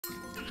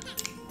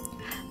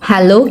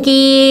Hello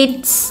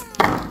kids!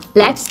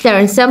 Let's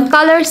learn some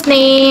colors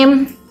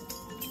name.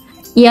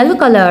 Yellow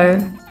color,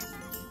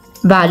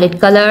 violet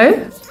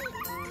color,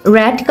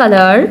 red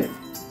color,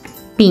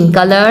 pink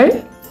color,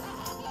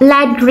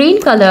 light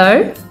green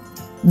color,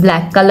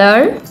 black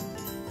color,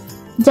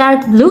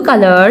 dark blue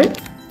color,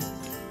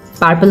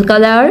 purple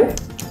color,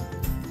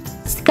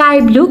 sky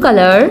blue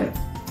color,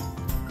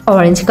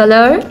 orange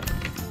color,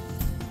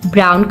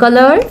 brown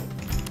color,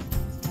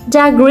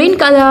 dark green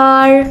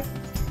color.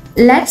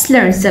 Let's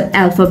learn some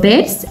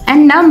alphabets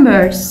and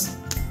numbers.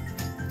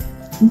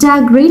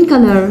 Dark green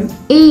color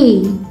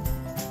A.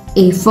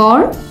 A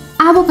for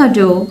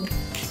avocado.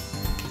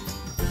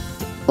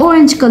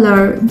 Orange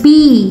color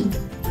B.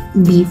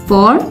 B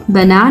for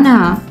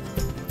banana.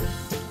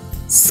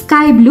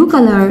 Sky blue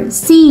color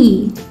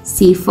C.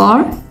 C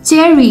for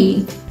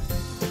cherry.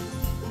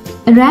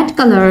 Red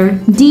color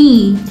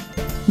D.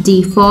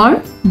 D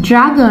for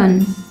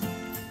dragon.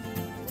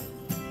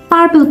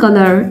 Purple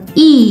color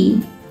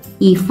E.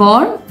 E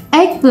for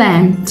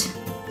eggplant.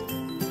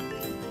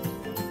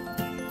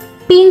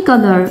 Pink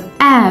color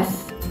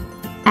F.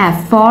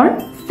 F for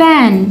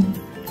fan.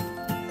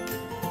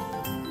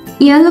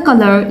 Yellow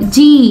color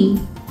G.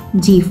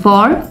 G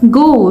for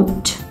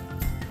goat.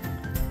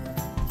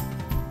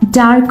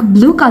 Dark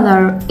blue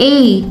color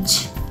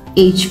H.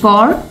 H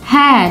for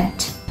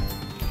hat.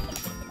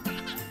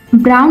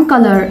 Brown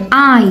color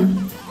I.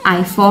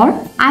 I for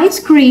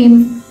ice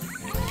cream.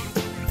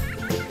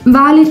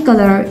 Violet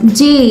color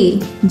J.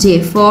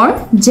 J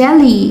for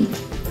jelly.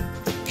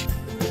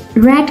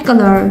 Red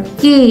color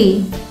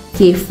K.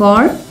 K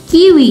for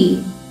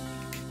kiwi.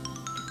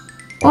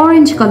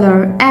 Orange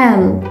color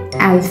L.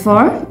 L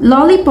for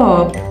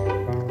lollipop.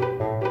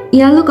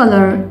 Yellow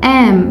color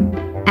M.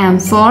 M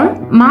for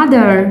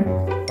mother.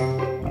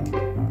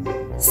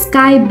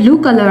 Sky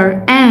blue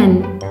color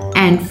N.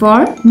 N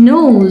for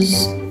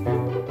nose.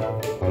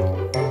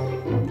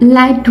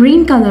 Light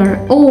green color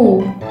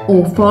O.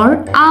 O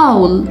for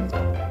owl.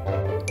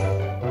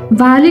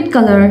 Violet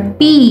color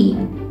P.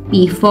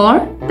 P for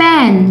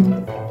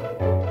pen.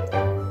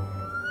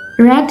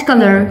 Red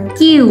color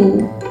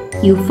Q.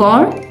 Q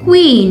for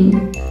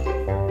queen.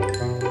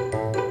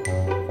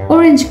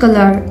 Orange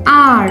color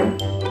R.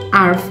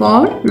 R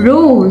for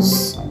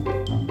rose.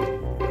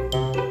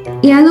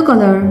 Yellow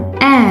color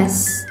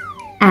S.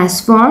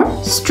 S for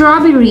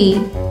strawberry.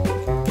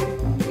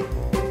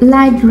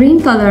 Light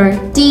green color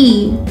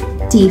T.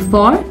 T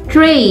for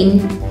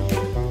train.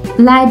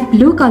 Light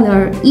blue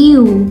color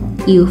U.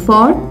 U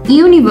for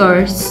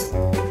universe.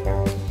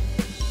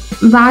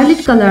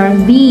 Violet color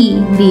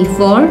V. V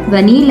for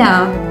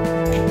vanilla.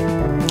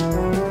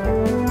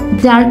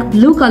 Dark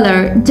blue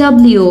color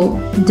W.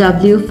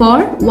 W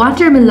for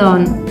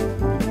watermelon.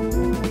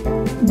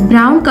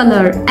 Brown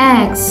color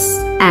X.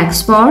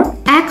 X for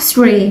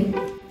X-ray.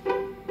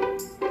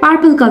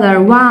 Purple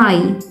color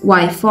Y.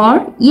 Y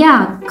for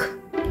yak.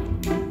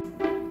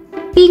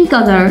 Pink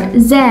color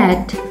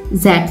Z.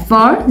 Z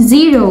for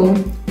 0.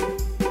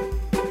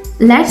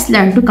 Let's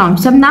learn to count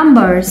some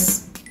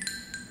numbers.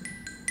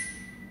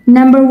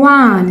 Number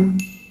 1.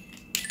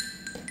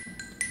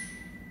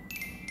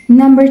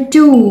 Number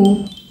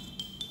 2.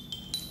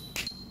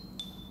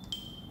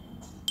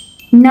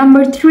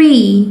 Number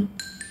 3.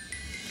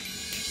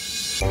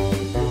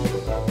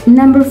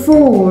 Number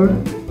 4.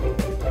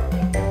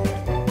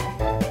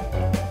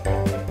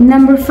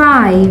 Number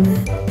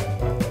 5.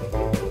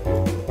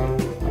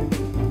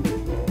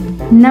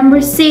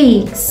 Number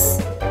 6.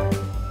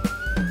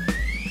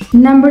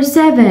 Number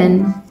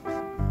 7.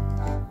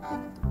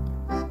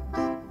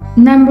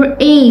 Number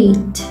 8.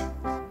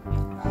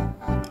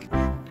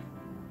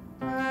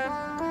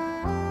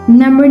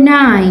 Number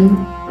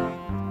 9.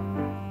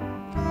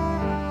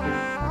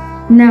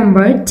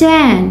 Number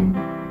 10.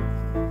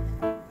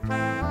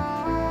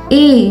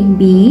 A,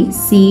 B,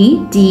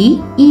 C,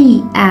 D,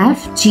 E,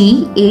 F,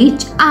 G,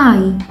 H,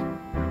 I,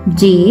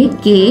 J,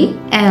 K,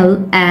 L,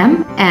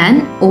 M,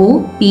 N,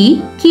 O,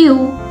 P,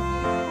 Q,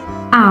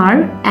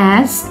 R,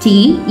 S,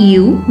 T,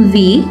 U,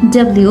 V,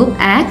 W,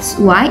 X,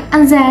 Y,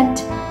 and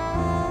Z.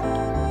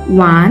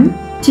 1,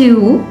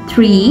 2,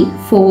 3,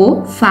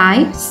 4,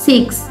 5,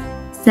 6,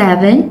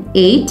 7,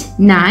 8,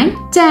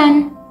 9,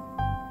 10.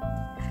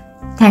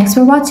 Thanks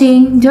for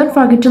watching. Don't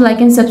forget to like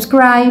and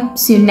subscribe.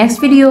 See you in next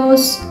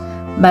videos.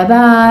 Bye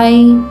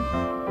bye.